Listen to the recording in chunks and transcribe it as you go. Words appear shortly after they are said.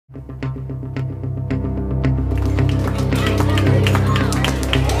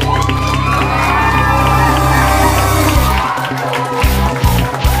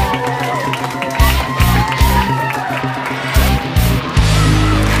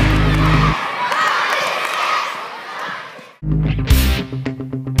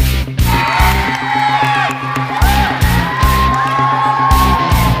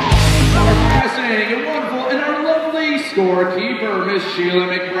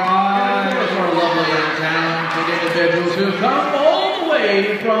McBride, our lovely and talented individuals who come all the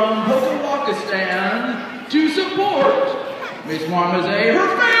way from Potawakistan to support Miss Marmazet, her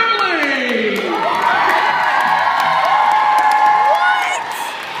family.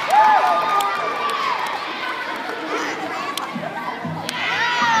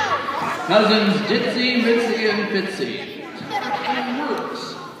 Cousins Ditzy, Ritzy, and Fitzy. It works.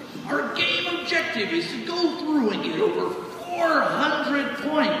 Our game objective is to go through and get over 400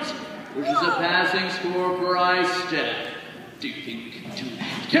 points, which is a passing score for ISTEP. Do you think we can do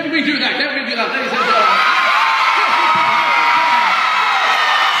that? Can we do that? Can we do that, ladies and gentlemen?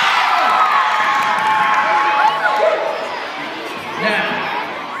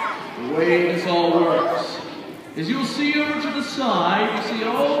 Now, the way this all works is you'll see over to the side, you see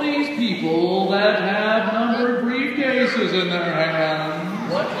all these people that have numbered briefcases in their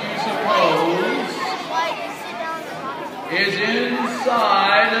hands. What do you suppose is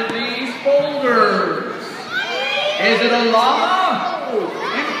inside of these folders? Is it a llama?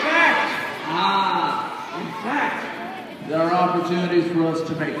 In fact, there are opportunities for us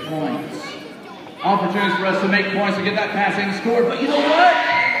to make points. Opportunities for us to make points to get that passing score, but you know what?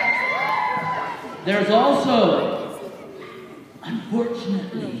 There's also,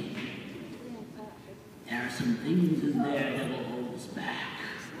 unfortunately, there are some things in there that will hold us back.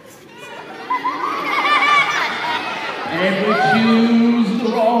 And if we choose the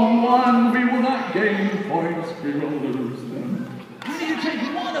wrong one, we will not gain points, we will lose them. We need to take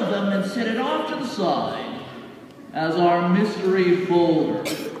one of them and set it off to the side as our mystery folder.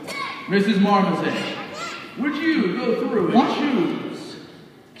 Mrs. Marmazet, would you go through and choose?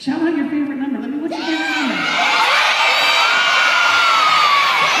 Shout out your favorite number. Let me, what's your favorite number?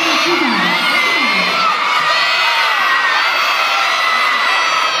 What you got?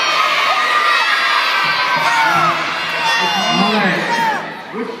 All right.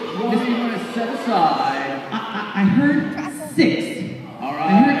 Which one do you want to set aside? I heard 6. All right.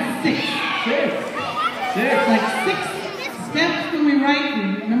 I heard 6. 6. Like 6 steps when we write.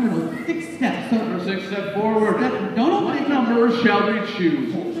 Remember those 6 steps. So Number 6 step forward. Don't open What it. number shall we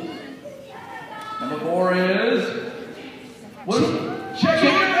choose? Number 4 is. Check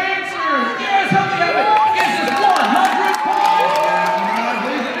your answers. Yes, help me have it. Yes, it's 100 points. I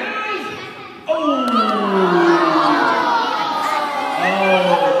believe it is.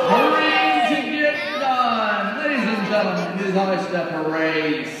 Hurry to get done. Ladies and gentlemen, it is ISTEP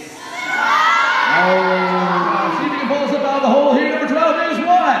race. See if you can pull us up out of the hole here. Number 12 is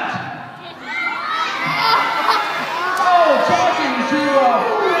what? Talking to a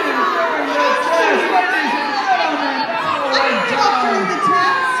friend during the test. Ladies and gentlemen,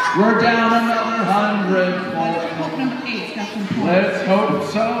 we're down another 100 points. Number 8 got some points. Let's hope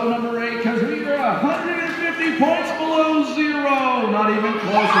so, number 8, because we are 150 points below 0. Not even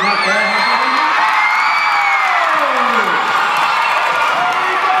close enough there.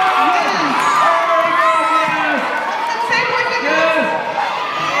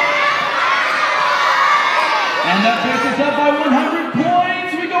 And that takes us up by 100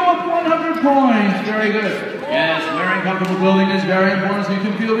 points. We go up 100 points. Very good. Yes, wearing comfortable clothing is very important so you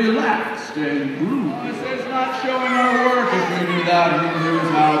can feel relaxed and grooved. This is not showing our work. If we do that, we lose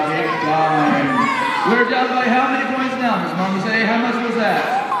our big time. We're down by how many points now, Miss Marmazet? How much was that?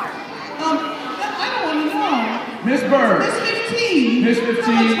 I don't want to know. Miss Bird. Miss 15. Miss 15.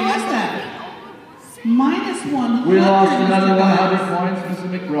 How much was that? Minus 100. We lost another 100 points,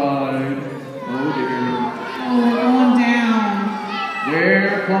 Mrs. McBride. Oh dear. Oh, we're going down.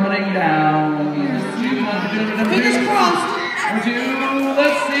 We're plummeting down. Fingers crossed. Number 2,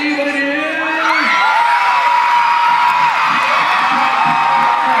 let's see what it is.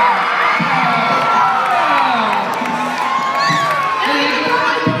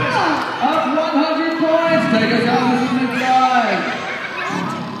 Up 100 points. Take us out, Mrs. McBride.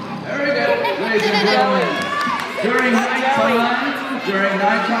 Very good, ladies and gentlemen. During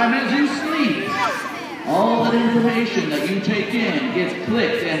nighttime as you sleep, all that information that you take in gets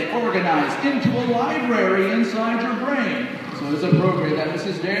clicked and organized into a library inside your brain. So it's appropriate that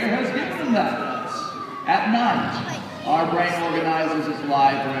Mrs. Dare has given that to us. At night, our brain organizes its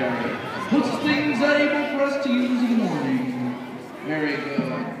library, puts things able for us to use in the morning. Very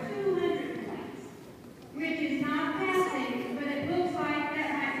good. Which is not passing, but it looks like that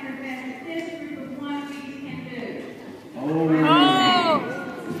might be the best that this group of one piece can do.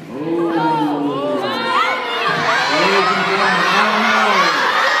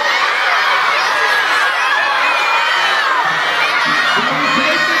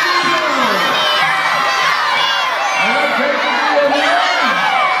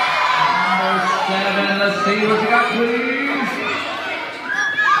 Let's see what you got, please.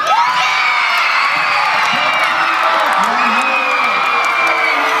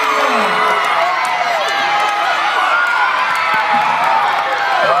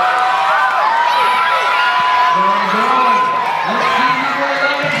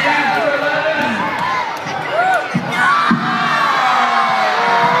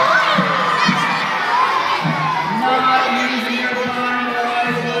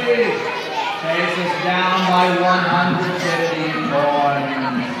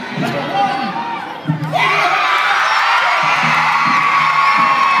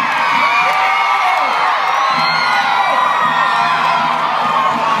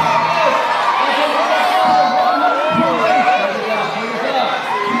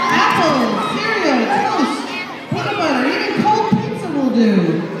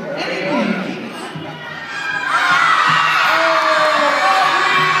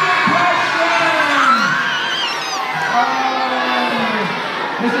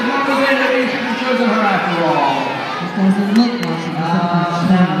 Mrs. Montezuma, maybe you should have chosen her after all. This doesn't look like it.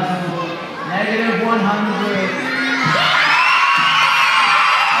 Negative 100.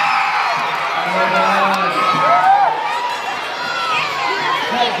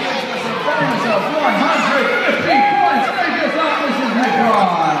 That gives us a bonus of 150 points. Take us up, Mrs.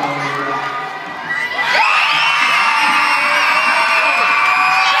 McBride.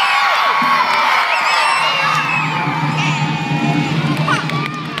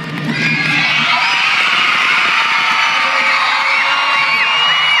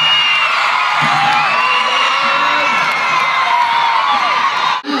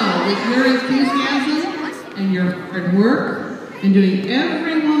 With your enthusiasm and your hard work and doing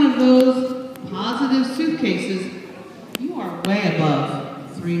every one of those positive suitcases, you are way above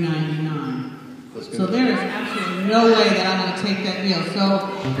 $3.99. So there is absolutely no way that I'm going to take that meal. So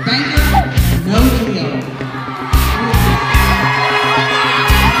thank you. No deal.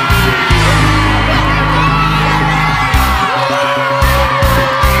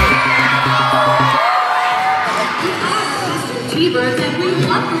 T-birds and we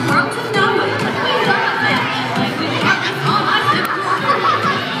want the world to know it. We love them like we practice all our simple.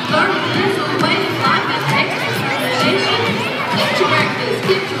 Learning is a way of life and expectation. Get your breakfast,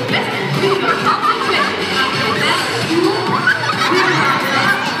 get your rest, and do your concentration. After that, school, we're not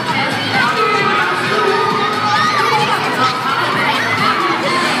done. As we enter our school, we have a lot of time.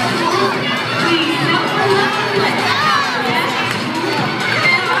 We never let them let us after that.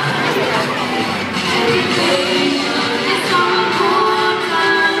 Education is so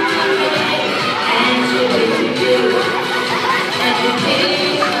important to me, and she will do.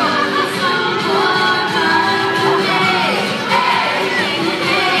 Education is so important to me. Everything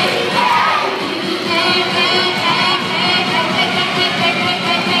today,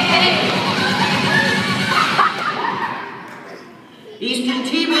 Eastern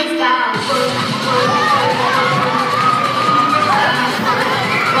T-bird style.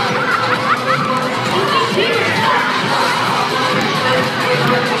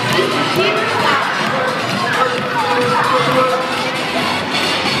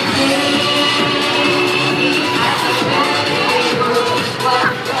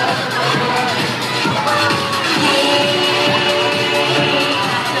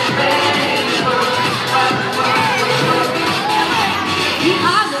 We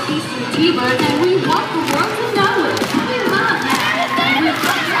are the Eastern T-birds and